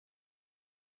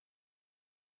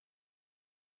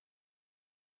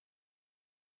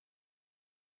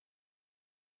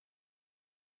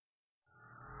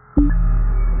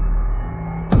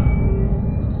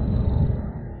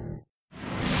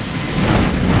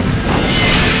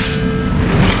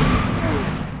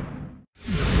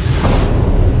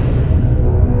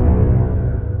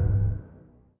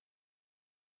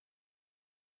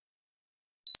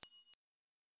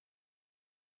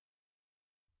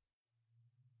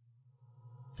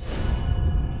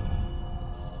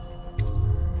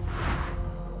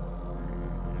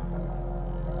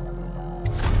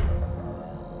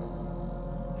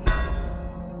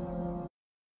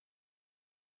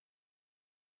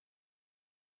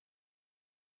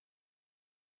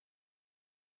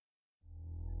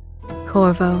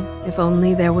Corvo, if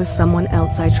only there was someone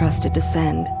else I trusted to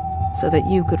send, so that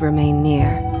you could remain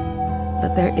near.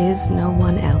 But there is no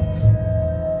one else,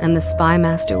 and the Spy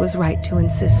Master was right to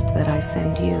insist that I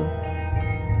send you.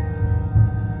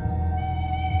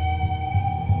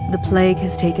 The plague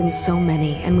has taken so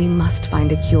many, and we must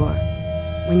find a cure.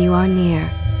 When you are near,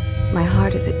 my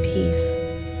heart is at peace.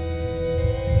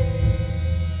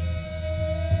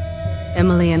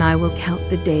 Emily and I will count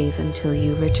the days until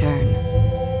you return.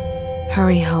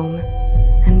 Hurry home,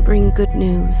 and bring good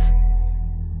news.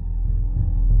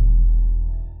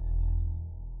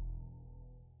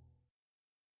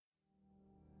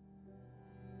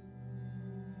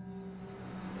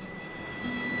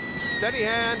 Steady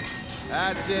hand.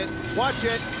 That's it. Watch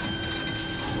it.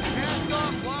 Cast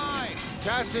off line.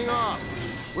 Casting off.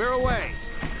 We're away.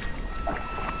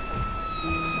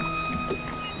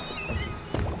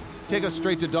 Take us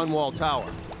straight to Dunwall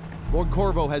Tower. Lord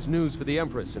Corvo has news for the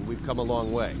Empress, and we've come a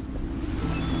long way.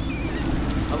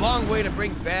 A long way to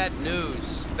bring bad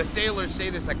news. The sailors say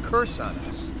there's a curse on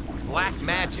us. Black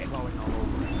magic.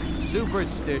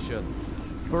 Superstition.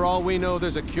 For all we know,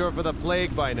 there's a cure for the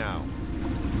plague by now.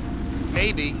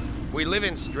 Maybe. We live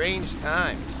in strange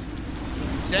times.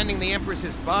 Sending the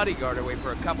Empress's bodyguard away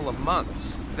for a couple of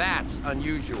months. That's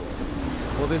unusual.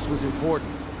 Well, this was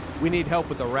important. We need help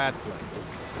with the rat plague.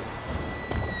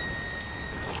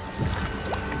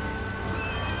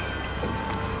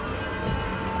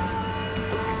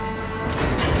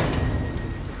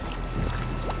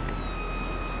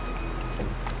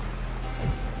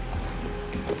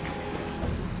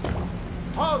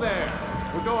 Ho there!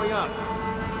 We're going up.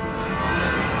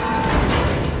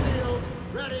 Sealed.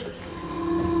 Ready.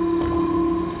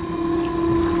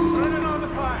 Turning on the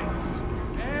pipes.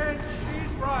 And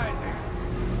she's rising.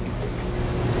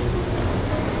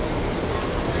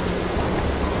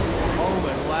 Home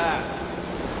at last.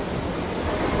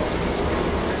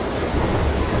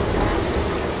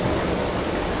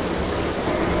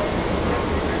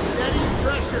 Steady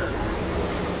pressure.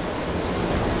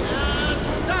 And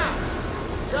stop.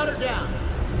 Shut her down.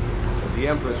 The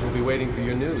Empress will be waiting for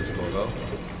your news, Corvo.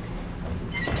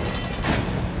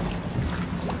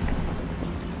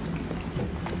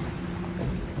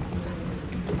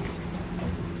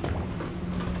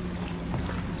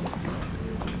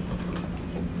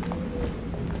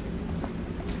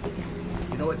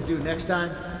 You know what to do next time?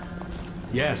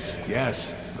 Yes,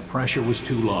 yes. The pressure was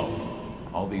too low.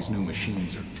 All these new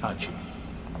machines are touchy.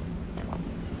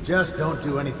 Just don't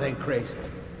do anything crazy.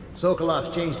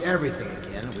 Sokolov's changed everything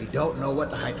again, and we don't know what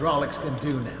the hydraulics can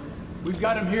do now. We've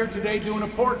got him here today doing a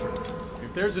portrait.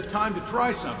 If there's a time to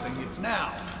try something, it's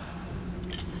now.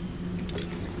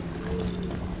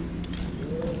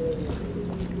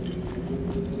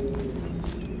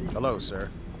 Hello, sir.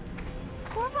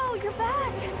 Corvo, you're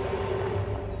back!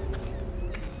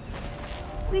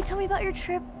 Will you tell me about your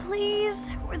trip,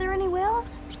 please? Were there any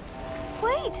whales?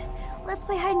 Wait! Let's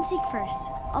play hide and seek first.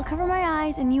 I'll cover my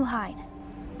eyes and you hide.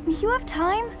 You have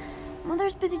time?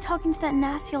 Mother's busy talking to that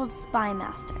nasty old spy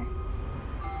master.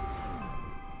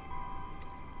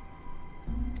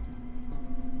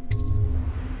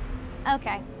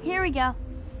 Okay, here we go.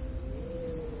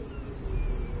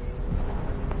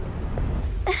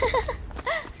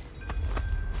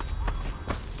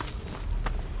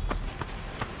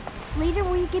 Later,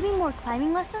 will you give me more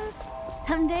climbing lessons?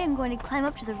 Someday I'm going to climb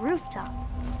up to the rooftop.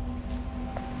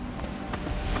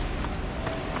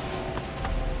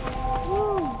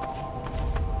 Woo.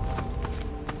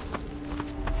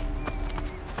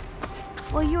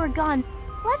 While you were gone,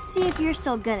 let's see if you're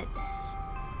still good at this.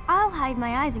 I'll hide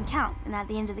my eyes and count, and at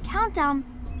the end of the countdown,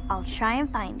 I'll try and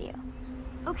find you.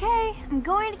 Okay, I'm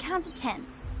going to count to 10.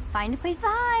 Find a place to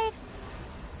hide.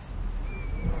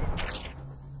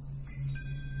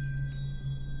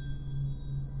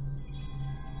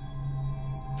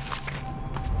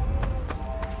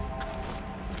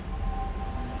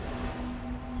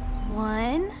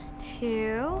 One,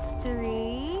 2,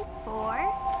 3,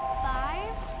 4, 5,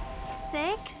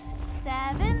 6,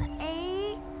 7,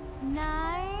 8,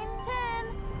 9,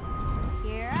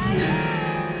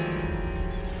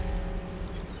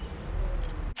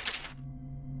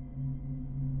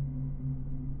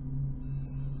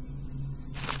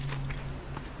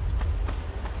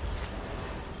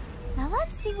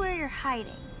 see where you're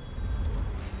hiding.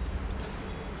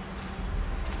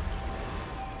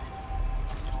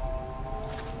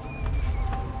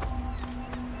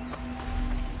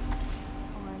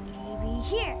 Or maybe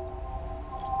here.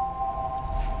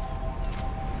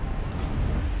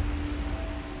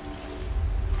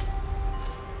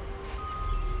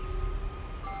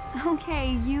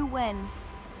 Okay, you win.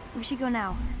 We should go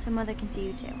now, so Mother can see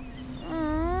you too.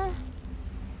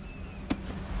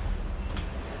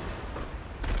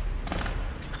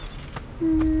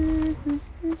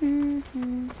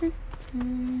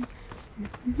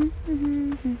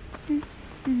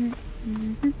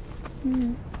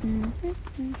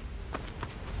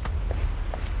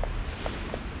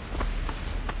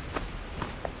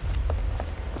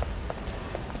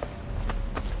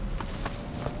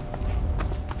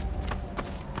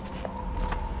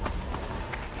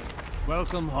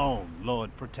 Welcome home,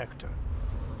 Lord Protector.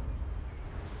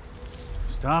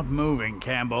 Stop moving,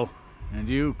 Campbell. And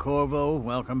you, Corvo,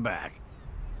 welcome back.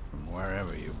 From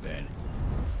wherever you've been.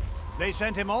 They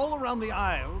sent him all around the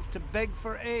Isles to beg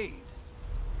for aid.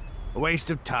 A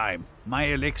waste of time. My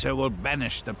elixir will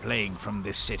banish the plague from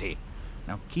this city.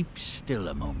 Now keep still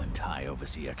a moment, High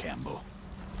Overseer Campbell.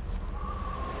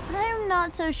 I'm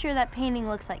not so sure that painting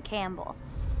looks like Campbell.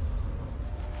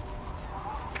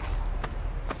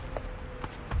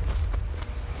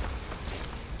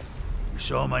 You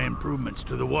saw my improvements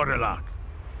to the waterlock.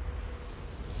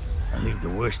 I leave the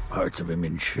worst parts of him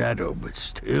in shadow, but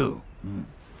still. In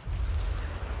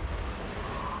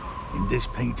this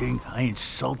painting, I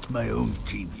insult my own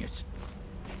genius.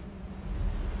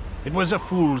 It was a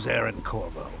fool's errand,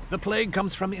 Corvo. The plague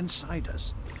comes from inside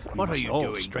us. What are you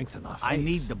doing? Strengthen our faith. I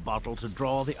need the bottle to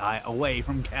draw the eye away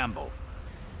from Campbell.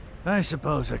 I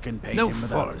suppose I can paint him without the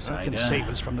farther cider. can save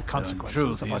us from the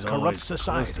consequences of our corrupt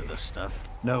society. To the stuff.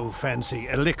 No fancy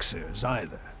elixirs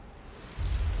either.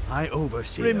 I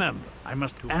oversee. Remember, I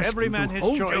must to ask every you man to his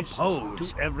hold your choice,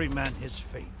 pose. to every man his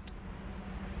fate.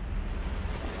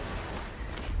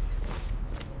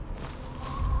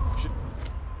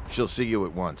 She'll see you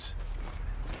at once.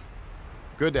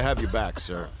 Good to have you back,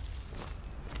 sir.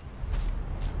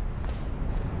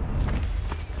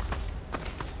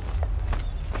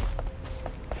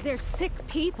 They're sick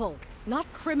people,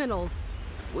 not criminals.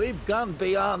 We've gone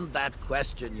beyond that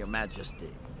question, Your Majesty.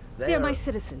 They're my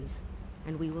citizens,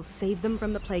 and we will save them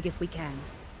from the plague if we can.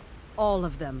 All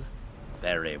of them.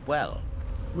 Very well.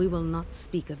 We will not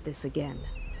speak of this again.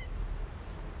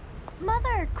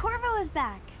 Mother, Corvo is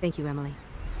back. Thank you, Emily.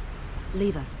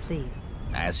 Leave us, please.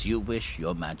 As you wish,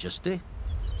 Your Majesty.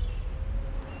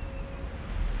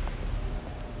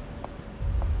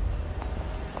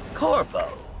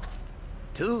 Corvo.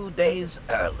 2 days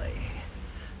early.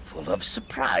 Full of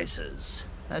surprises,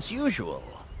 as usual.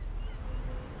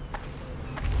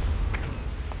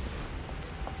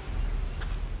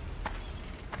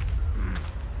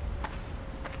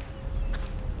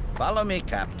 Follow me,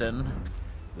 Captain.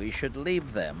 We should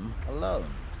leave them alone.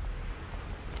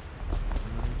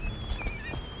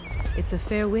 It's a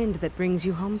fair wind that brings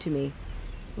you home to me.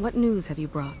 What news have you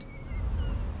brought?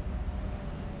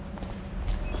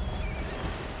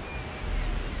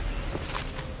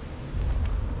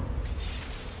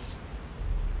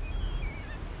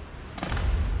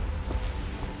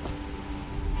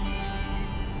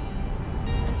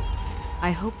 I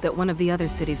hoped that one of the other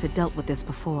cities had dealt with this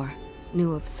before,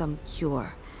 knew of some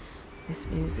cure. This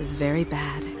news is very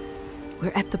bad.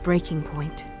 We're at the breaking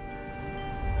point.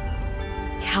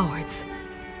 Cowards.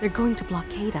 They're going to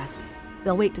blockade us.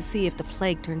 They'll wait to see if the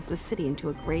plague turns the city into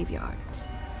a graveyard.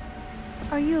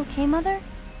 Are you okay, Mother?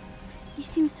 You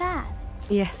seem sad.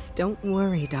 Yes, don't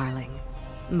worry, darling.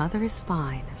 Mother is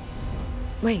fine.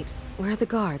 Wait, where are the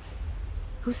guards?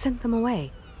 Who sent them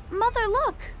away? Mother,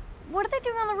 look! What are they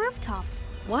doing on the rooftop?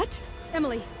 What?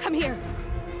 Emily, come here!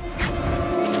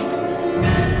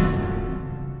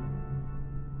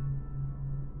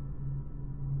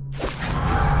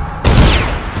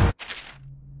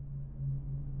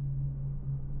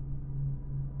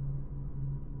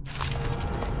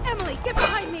 Emily, get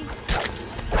behind me!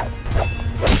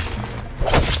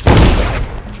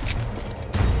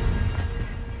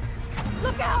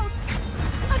 Look out!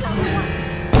 Another one!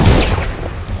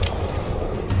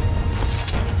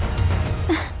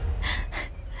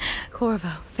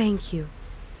 Corvo, thank you.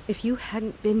 If you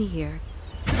hadn't been here...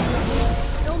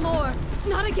 No more!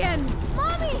 Not again!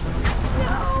 Mommy!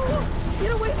 No!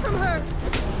 Get away from her!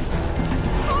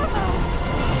 Corvo!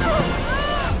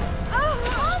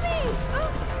 Mommy!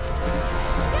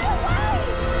 Get away!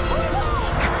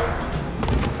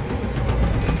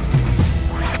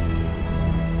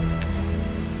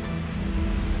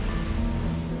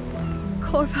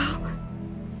 Corvo!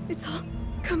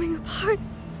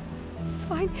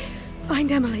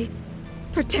 Find Emily.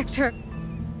 Protect her.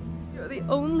 You're the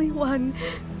only one.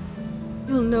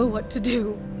 You'll know what to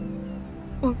do.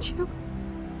 Won't you?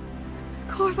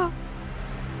 Corvo.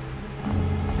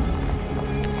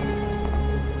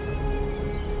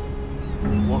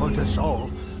 Ward us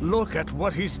all. Look at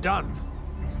what he's done.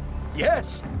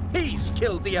 Yes, he's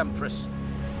killed the Empress.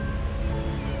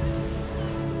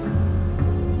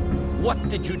 What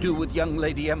did you do with young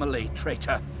Lady Emily,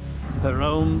 traitor? Her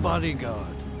own bodyguard.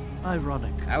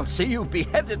 Ironic. I'll see you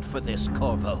beheaded for this,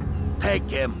 Corvo. Peg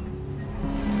him.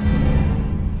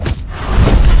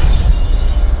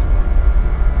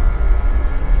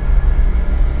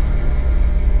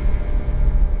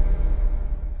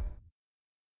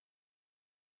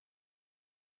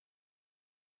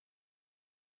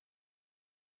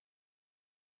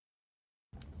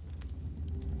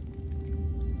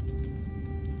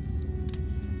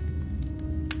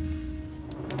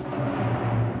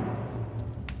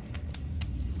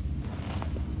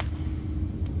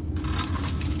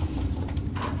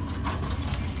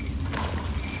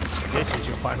 This is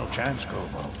your final chance,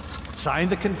 Corvo. Sign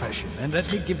the confession, and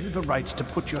let me give you the rights to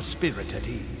put your spirit at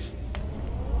ease.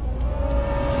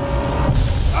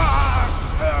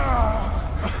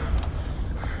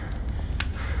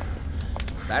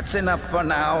 That's enough for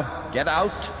now. Get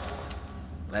out.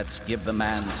 Let's give the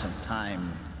man some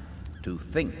time to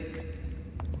think.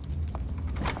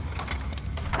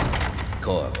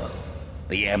 Corvo,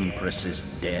 the Empress is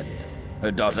dead.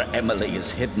 Her daughter Emily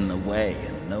is hidden away,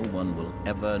 and no one will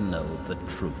ever know the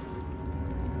truth.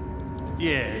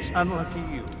 Yes, unlucky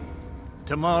you.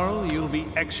 Tomorrow you'll be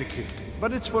executed,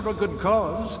 but it's for a good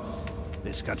cause.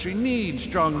 This country needs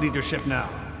strong leadership now,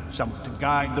 someone to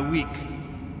guide the weak.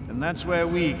 And that's where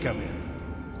we come in.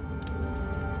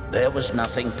 There was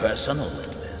nothing personal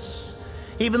in this,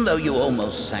 even though you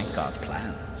almost sank our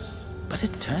plans. But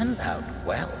it turned out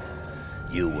well.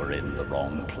 You were in the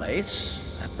wrong place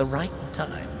at the right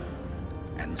time,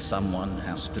 and someone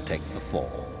has to take the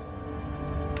fall.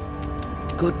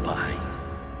 Goodbye,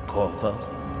 Corvo.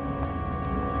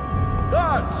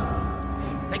 Guards!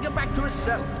 Take him back to his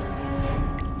cell.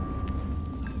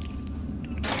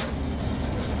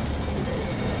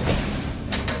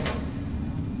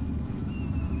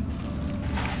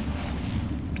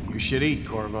 You should eat,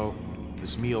 Corvo.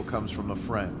 This meal comes from a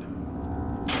friend.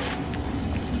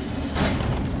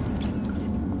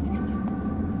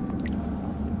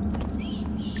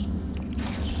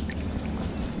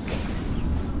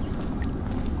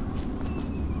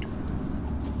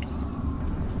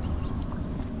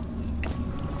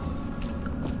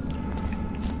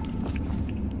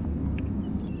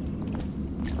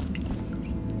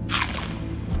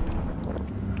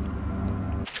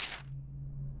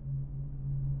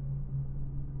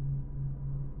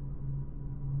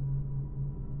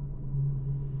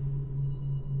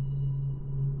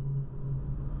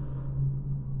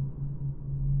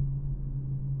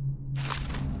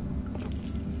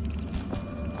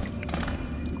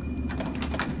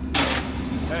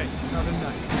 Hey, another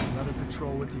night, another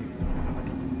patrol with you.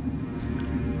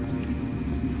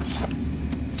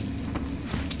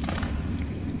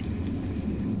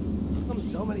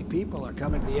 So many people are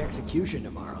coming to the execution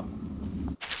tomorrow.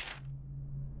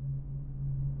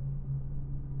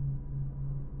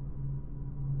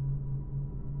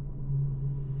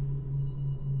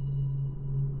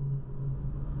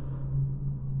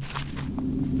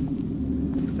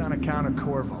 It's on account of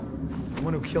Corvo, the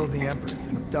one who killed the Empress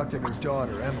and abducted her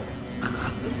daughter, Emily.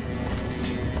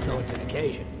 So it's an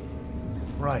occasion.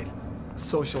 Right. A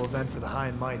social event for the high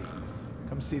and mighty.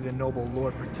 Come see the noble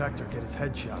Lord Protector get his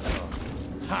head chopped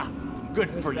off. Ha! Good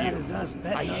for you. As us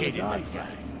betting I on the hated dog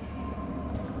that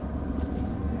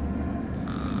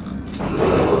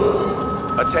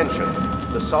guy. Attention,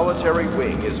 the solitary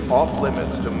wing is off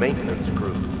limits to maintenance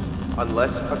crews,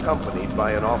 unless accompanied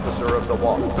by an officer of the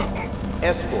watch.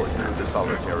 Escort through the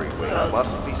solitary wing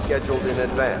must be scheduled in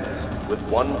advance, with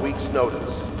 1 week's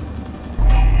notice.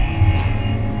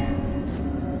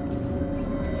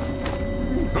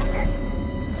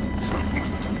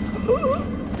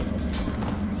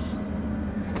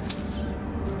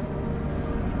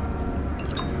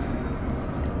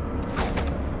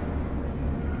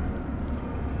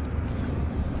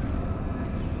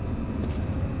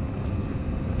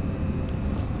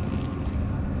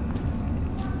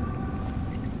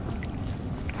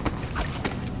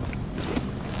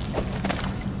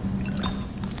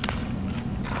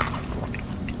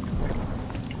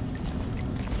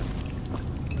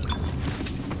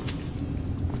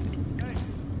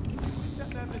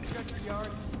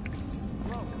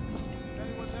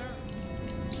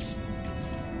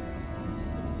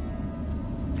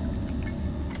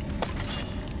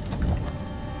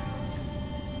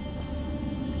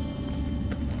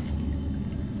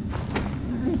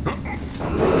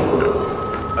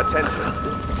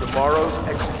 Attention. Tomorrow's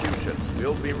execution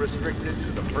will be restricted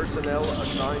to the personnel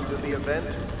assigned to the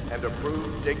event and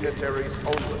approved dignitaries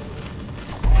only.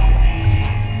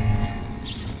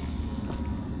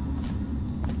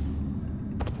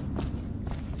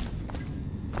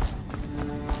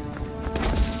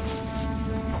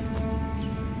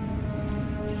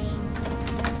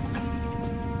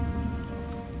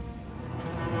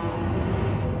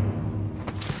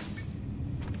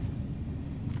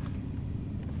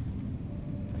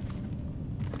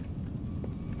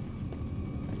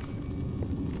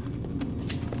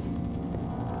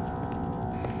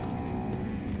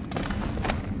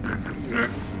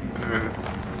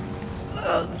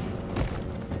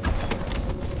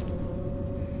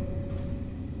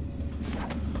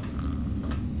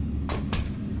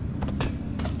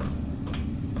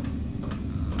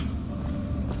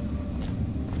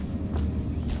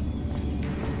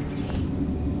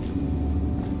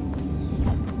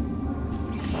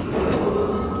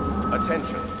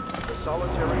 Attention. The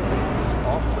solitary wing is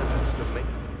off limits to me.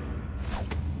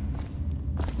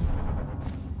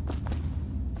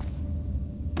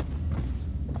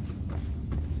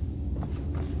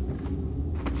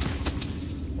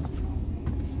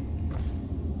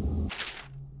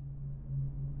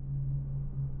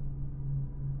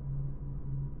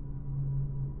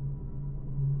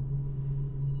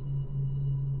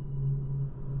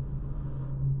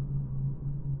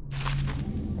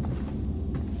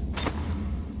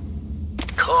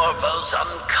 Corvo's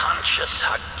unconscious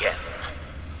again.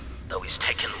 Though he's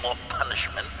taken more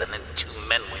punishment than in 2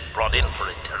 men we brought in for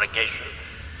interrogation.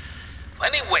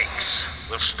 When he wakes,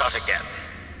 we'll start again.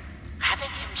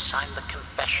 Having him sign the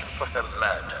confession for her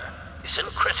murder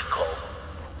isn't critical,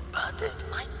 but it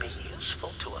might be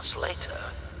useful to us later.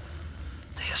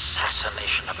 The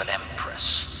assassination of an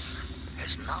empress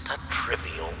is not a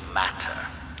trivial matter.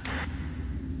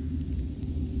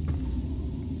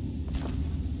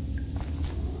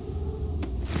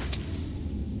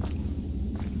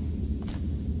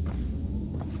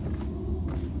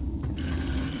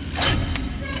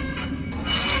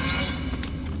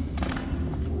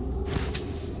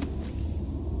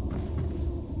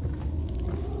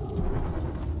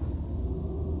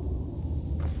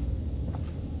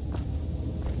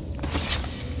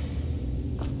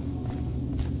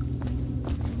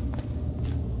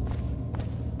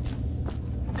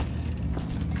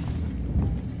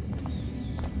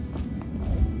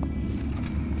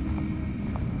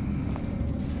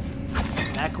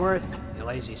 Beckworth, you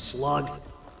lazy slug.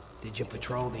 Did you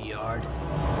patrol the yard?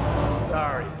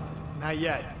 Sorry, not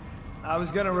yet. I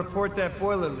was gonna report that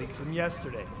boiler leak from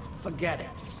yesterday. Forget it.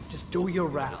 Just do your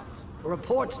rounds. A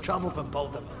report's trouble for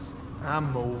both of us.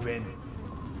 I'm moving.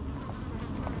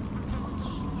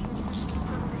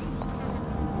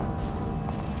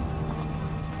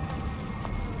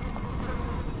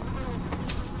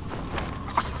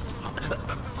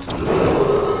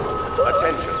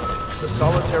 Attention. The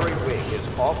solitary wing is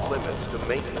off limits to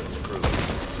maintenance crews,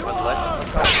 unless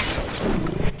accompanied.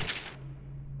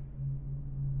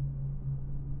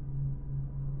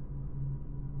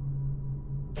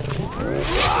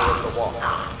 The walk.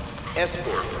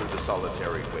 Escort through the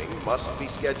solitary wing must be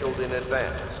scheduled in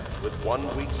advance, with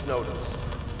 1 week's notice.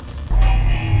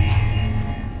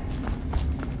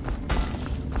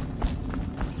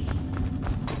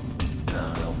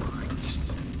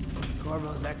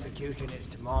 Corvo's execution is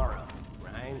tomorrow,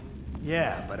 right?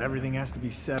 Yeah, but everything has to be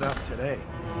set up today.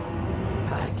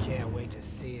 I can't wait to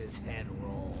see his head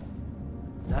roll.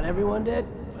 Not everyone did,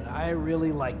 but I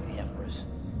really like the Empress.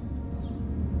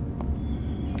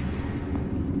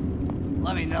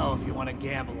 Let me know if you want to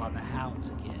gamble on the hounds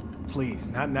again. Please,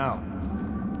 not now.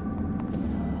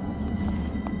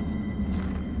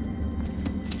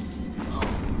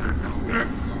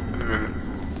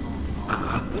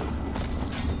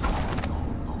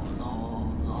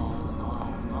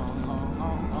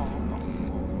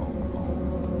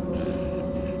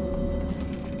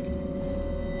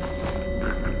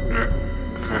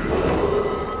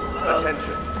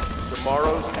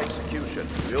 Tomorrow's execution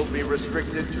will be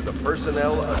restricted to the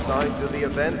personnel assigned to the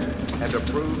event and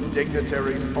approved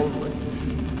dignitaries only.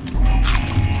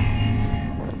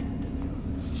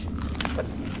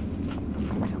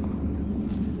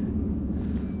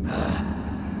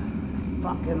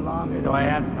 Fucking longer do I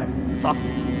have to my fuck?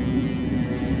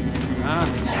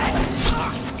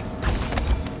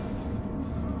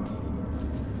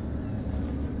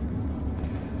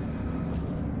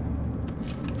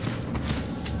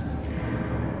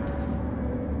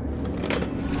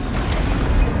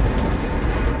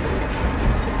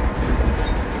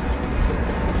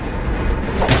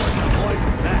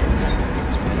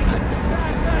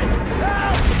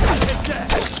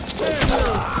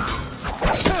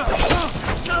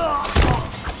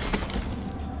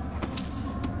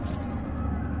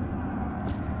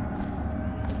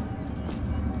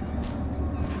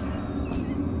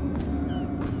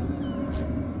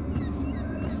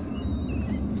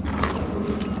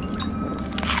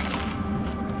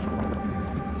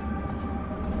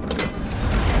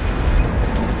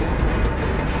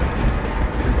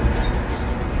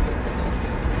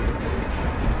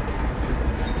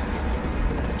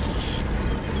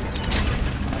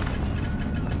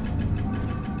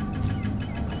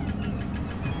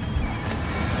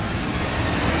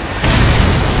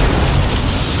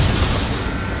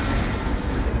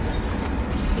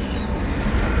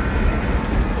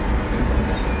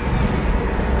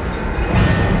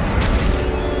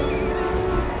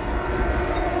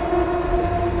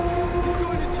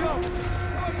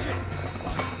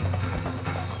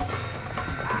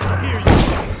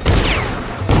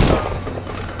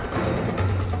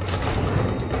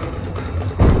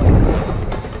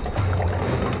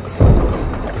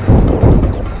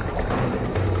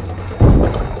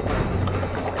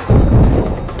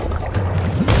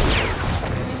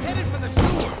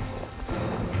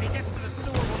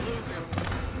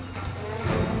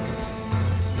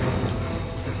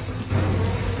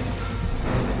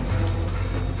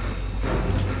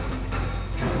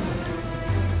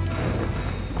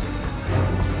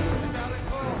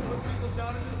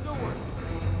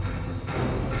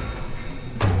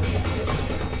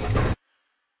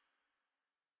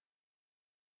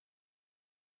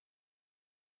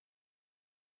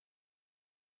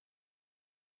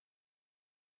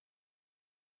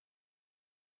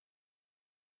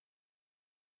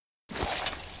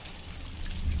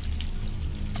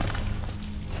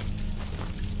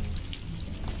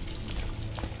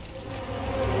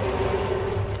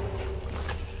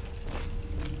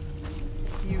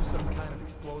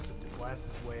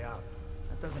 blast his way out.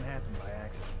 That doesn't happen by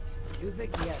accident. You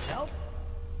think he has help?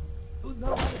 Who'd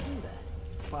know how to do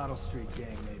that? Bottle Street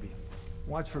gang, maybe.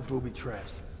 Watch for booby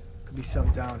traps. Could be some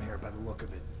down here by the look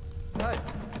of it. Good.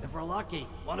 If we're lucky,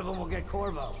 one of them will get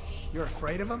Corvo. You're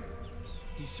afraid of him?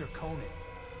 He's Circone.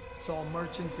 It's all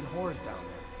merchants and whores down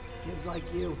there. Kids like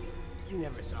you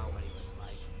never saw what he was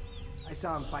like. I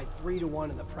saw him fight 3-to-1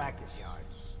 in the practice yard.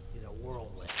 He's a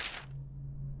whirlwind.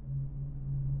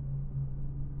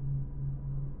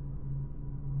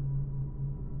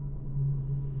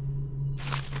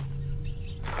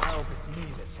 I hope it's me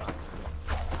that finds him.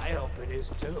 I hope it is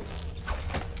too.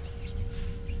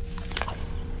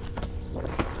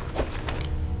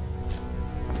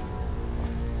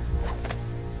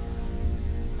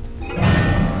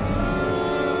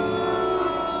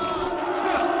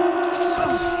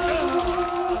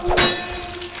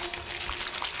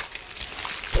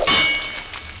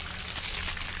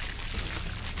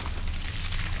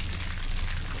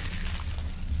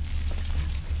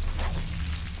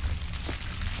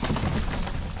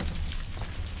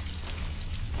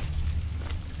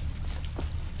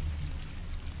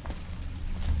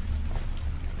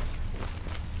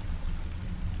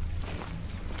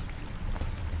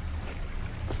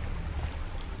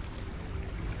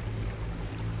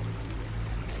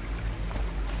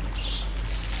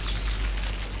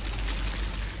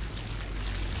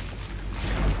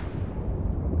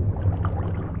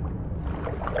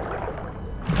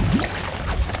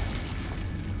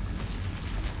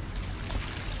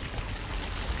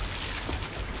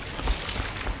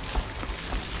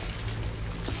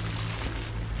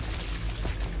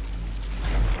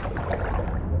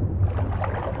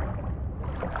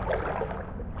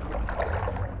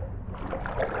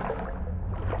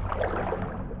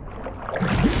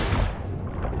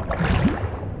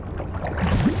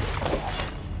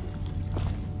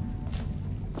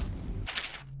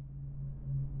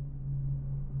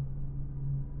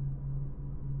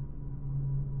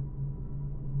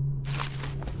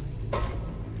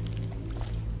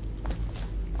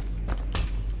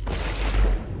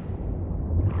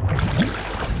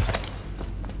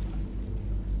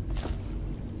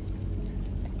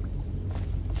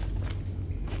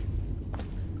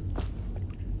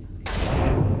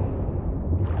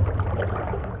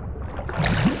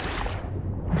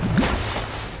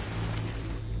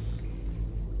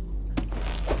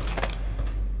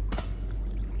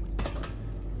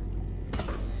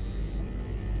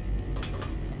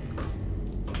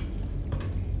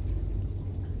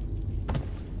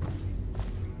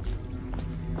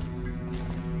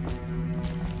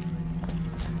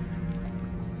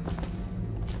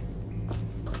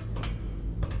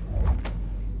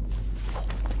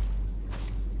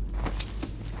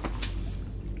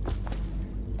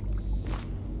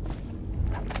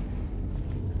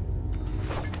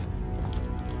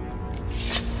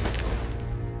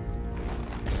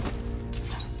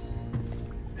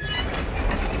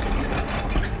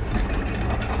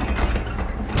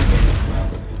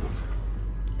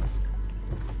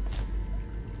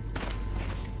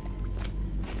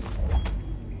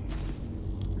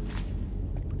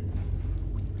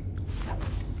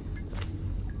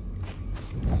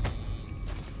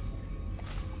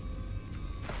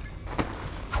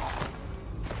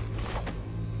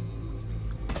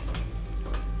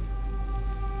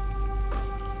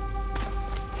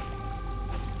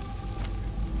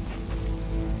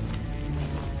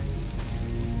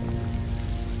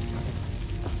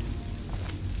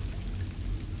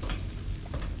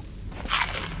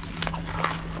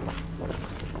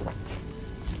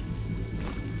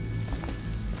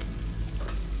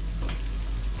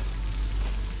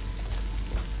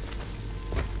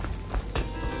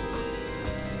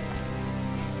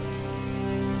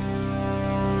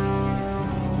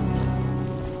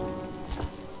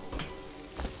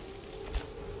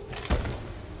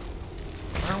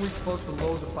 Aren't we supposed to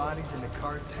load the bodies into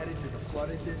carts headed to the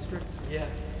flooded district? Yeah,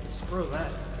 screw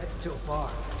that. That's too far.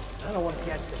 I don't want to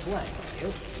catch the plague,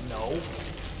 you? No.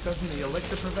 Doesn't the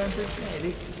elixir prevent it?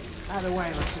 Maybe. Either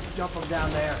way, let's just jump them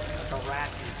down there like the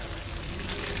rats.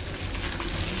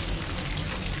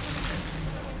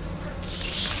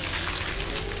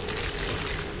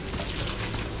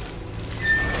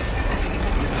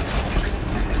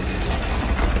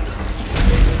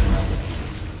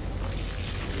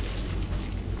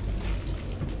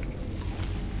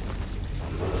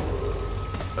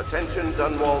 Attention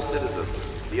Dunwall citizens.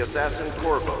 The assassin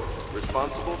Corvo,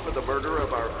 responsible for the murder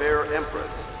of our fair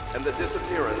Empress and the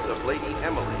disappearance of Lady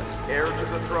Emily, heir to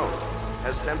the throne,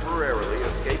 has temporarily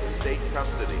escaped state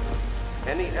custody.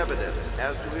 Any evidence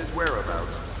as to his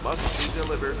whereabouts must be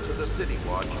delivered to the City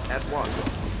Watch at once.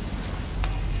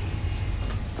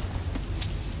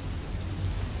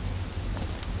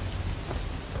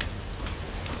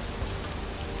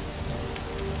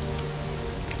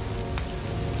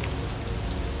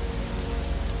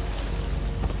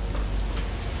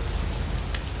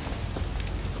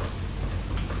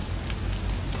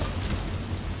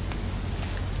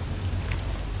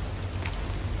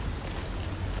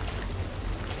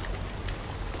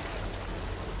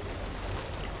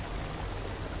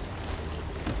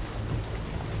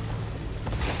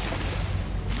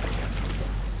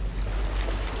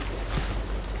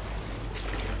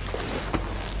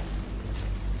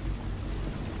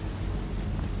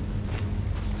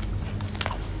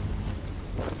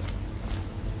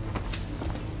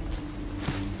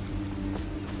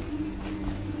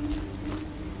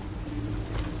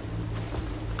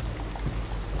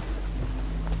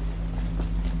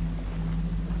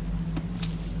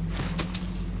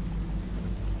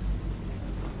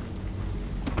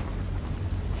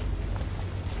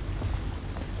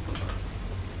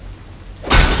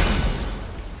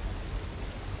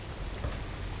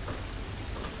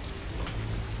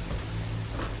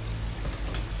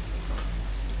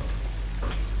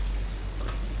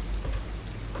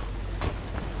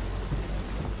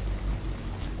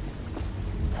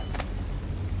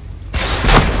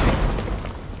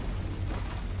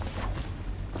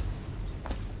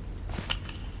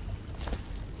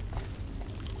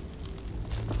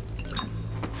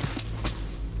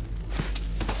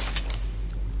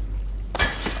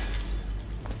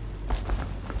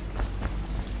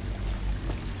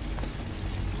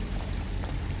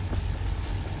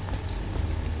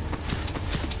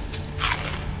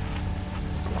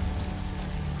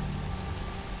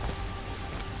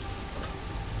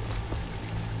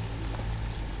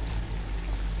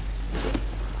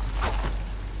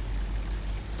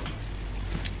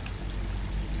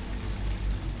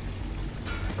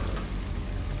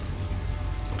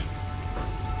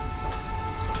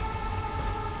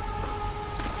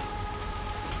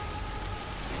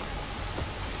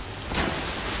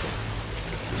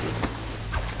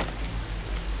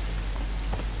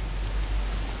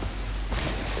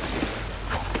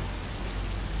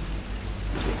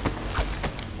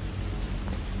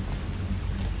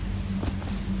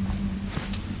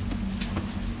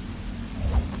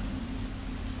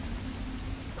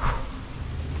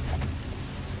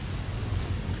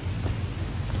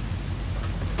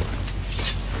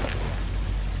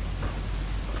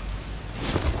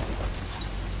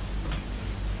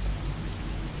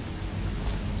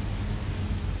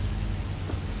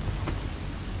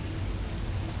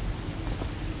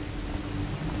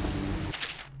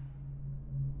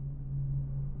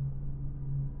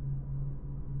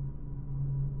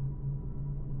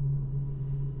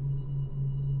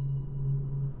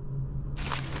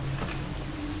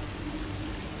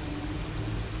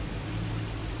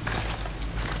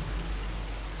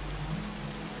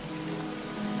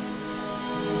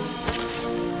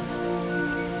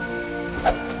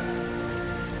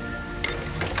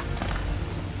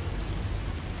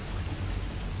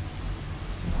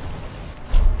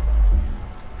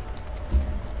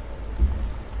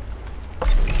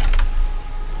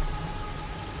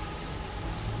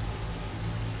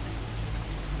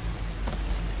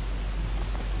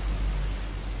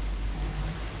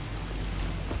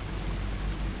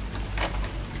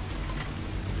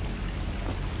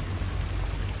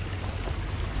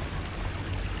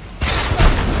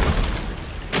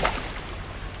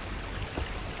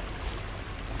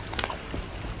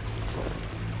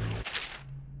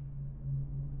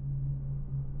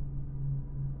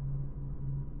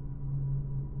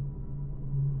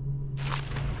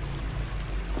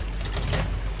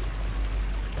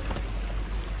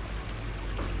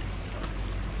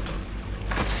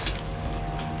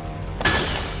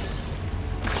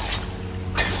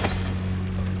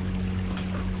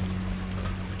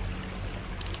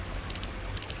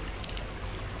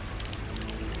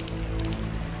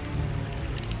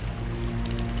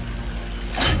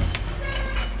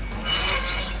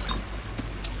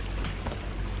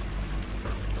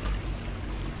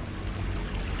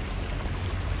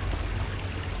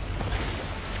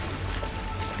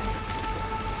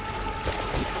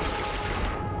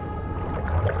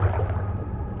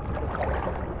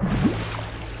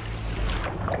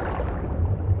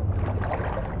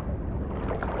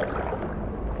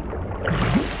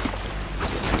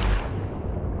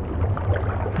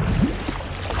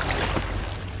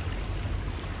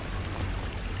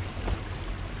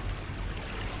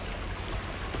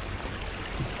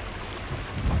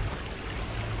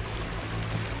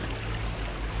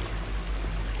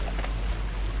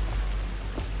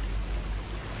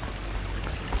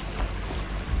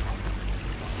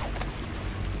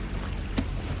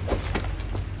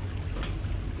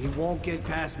 He won't get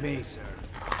past me, sir.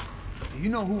 Do you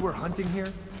know who we're hunting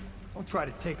here? Don't try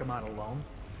to take him out alone.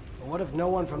 But what if no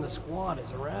one from the squad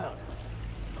is around?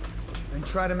 Then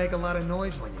try to make a lot of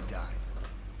noise when you die.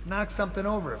 Knock something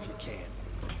over if you can.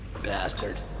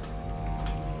 Bastard.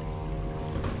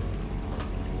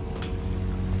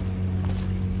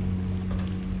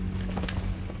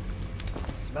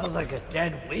 Smells like a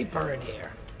dead Weeper in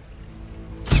here.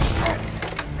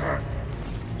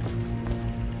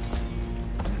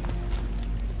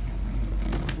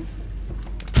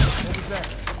 What was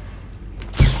that?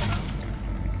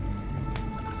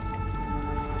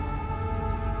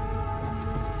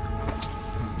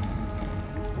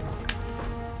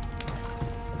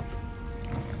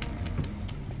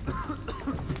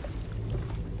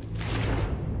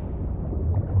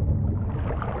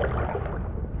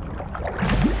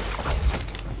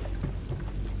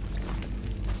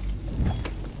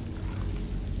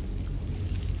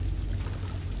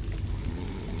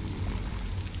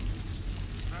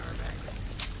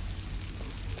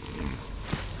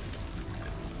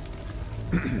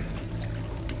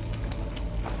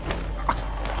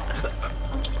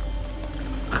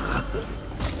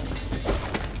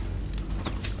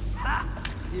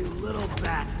 You little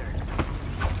bastard.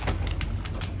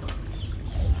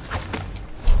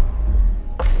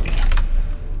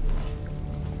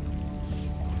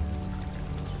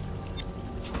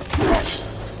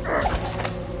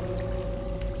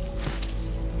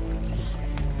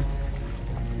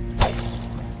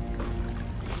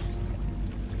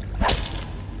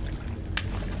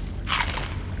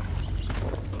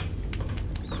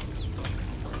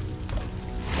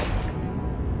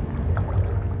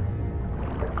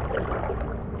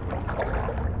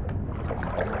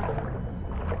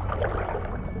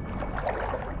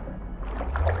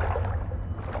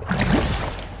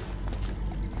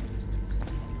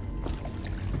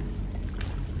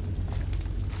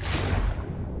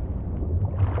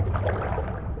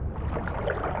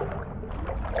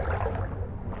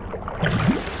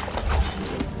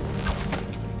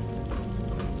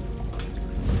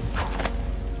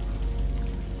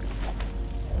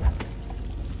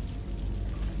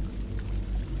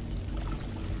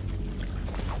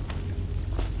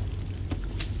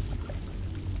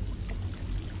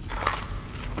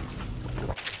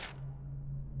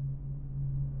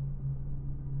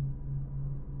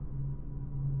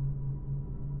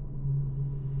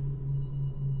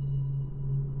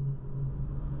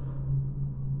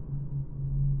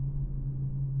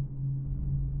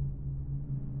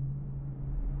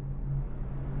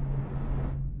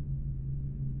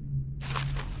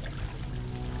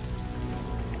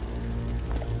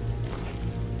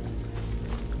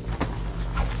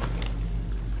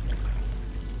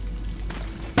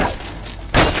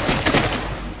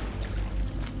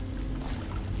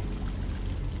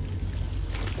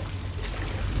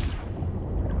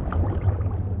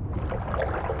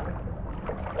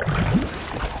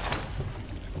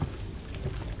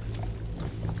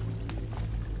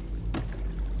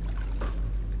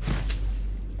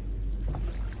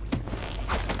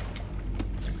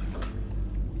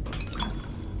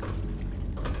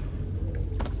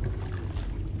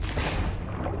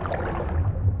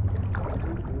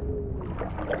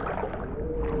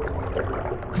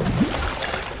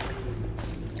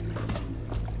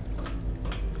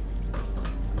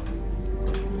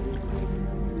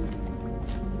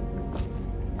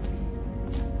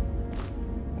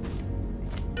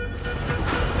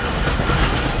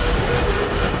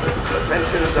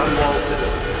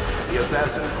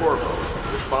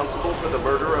 responsible for the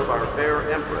murder of our fair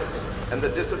Empress and the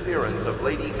disappearance of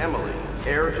Lady Emily,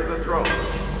 heir to the throne,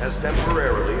 has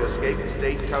temporarily escaped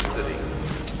state custody.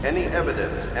 Any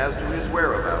evidence as to his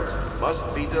whereabouts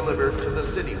must be delivered to the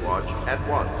City Watch at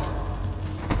once.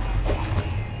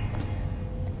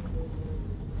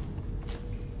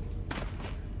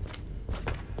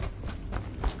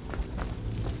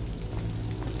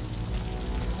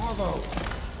 Corvo,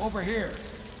 over here.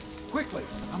 Quickly,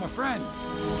 I'm a friend.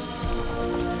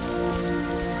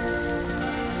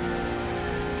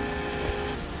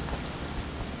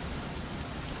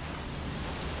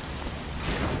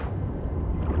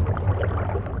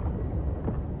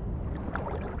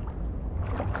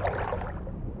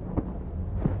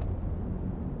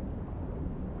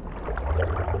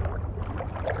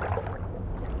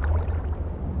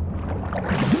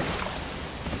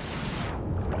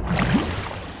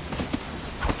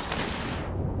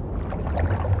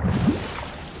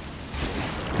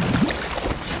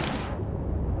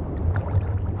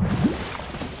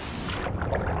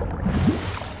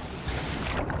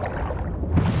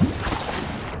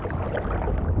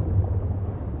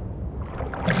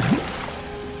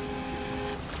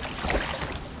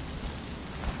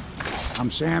 I'm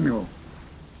Samuel,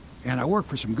 and I work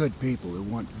for some good people who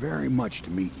want very much to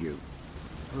meet you.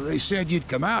 Well, they said you'd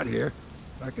come out here.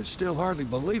 I could still hardly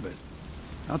believe it.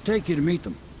 I'll take you to meet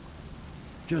them.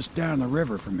 Just down the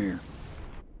river from here.